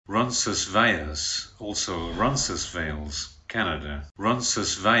Roncesvalles, also Roncesvalles, Canada.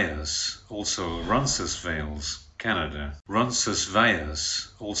 Roncesvalles, also Roncesvalles, Canada.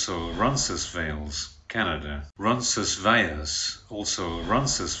 Roncesvalles, also Roncesvalles, Canada. Roncesvalles, also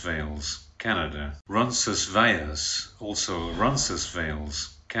Roncesvalles, Canada. Roncesvalles, also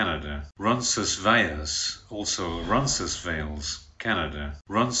Roncesvalles, Canada. Roncesvalles, also Roncesvalles, Canada.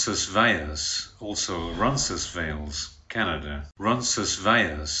 Roncesvalles, also Roncesvalles, Canada.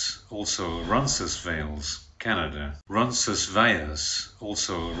 Roncesvalles, also Roncesvalles, Canada. Roncesvalles,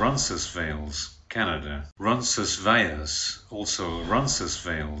 also Roncesvalles, Canada. Roncesvalles, also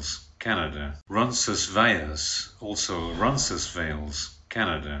Roncesvalles, Canada. Roncesvalles, also Roncesvalles,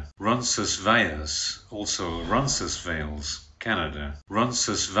 Canada. Roncesvalles, also Roncesvalles, Canada.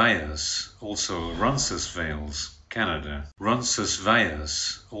 Roncesvalles, also Roncesvalles, Canada.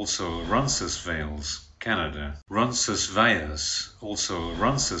 Roncesvalles, also Roncesvalles, Canada. Roncesvalles, also Roncesvalles, Canada. Roncesvalles, also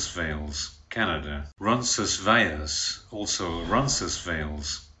Roncesvalles, Canada. Roncesvalles, also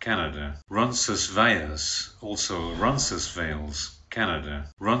Roncesvalles, Canada. Roncesvalles, also Roncesvalles, Canada.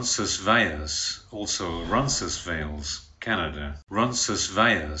 Roncesvalles, also Roncesvalles, Canada.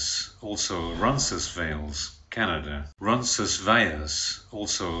 Roncesvalles, also Roncesvalles, Canada. Roncesvalles,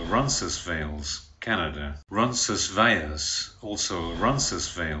 also Roncesvalles, Canada. Roncesvalles, also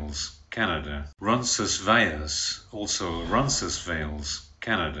Roncesvalles, Canada. Roncesvalles, also Roncesvalles, Canada. Roncesvalles, also Roncesvalles,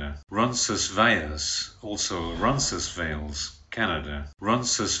 Canada. Roncesvalles, also Roncesvalles, Canada.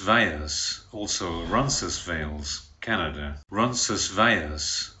 Roncesvalles, also Roncesvalles, Canada.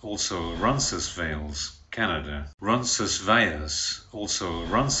 Roncesvalles, also Roncesvalles, Canada. Roncesvalles, also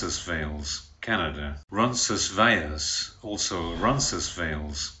Roncesvalles, Canada. Roncesvalles, also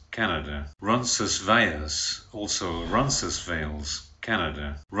Roncesvalles, Canada. Roncesvalles, also Roncesvalles,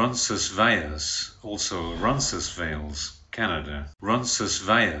 Canada. Roncesvalles, also Roncesvalles, Canada.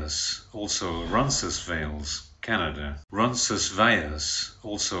 Roncesvalles, also Roncesvalles, Canada. Roncesvalles,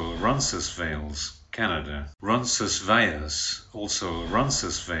 also Roncesvalles, Canada. Roncesvalles, also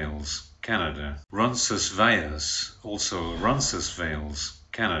Roncesvalles,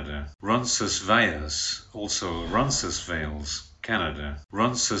 Canada. Roncesvalles, also Roncesvalles, Canada.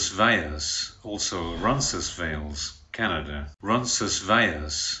 Roncesvalles, also Roncesvalles, Canada.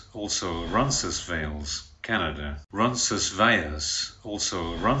 Roncesvalles, also Roncesvalles, Canada. Roncesvalles,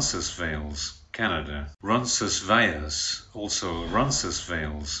 also Roncesvalles, Canada. Roncesvalles, also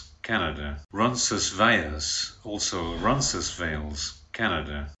Roncesvalles,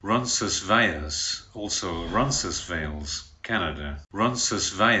 Canada. Roncesvalles, also Roncesvalles, Canada.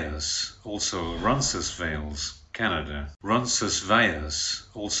 Roncesvalles, also Roncesvalles, Canada. Roncesvalles,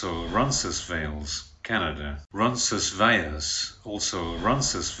 also Roncesvalles, Canada. Roncesvalles, also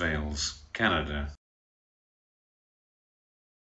Roncesvalles, Canada.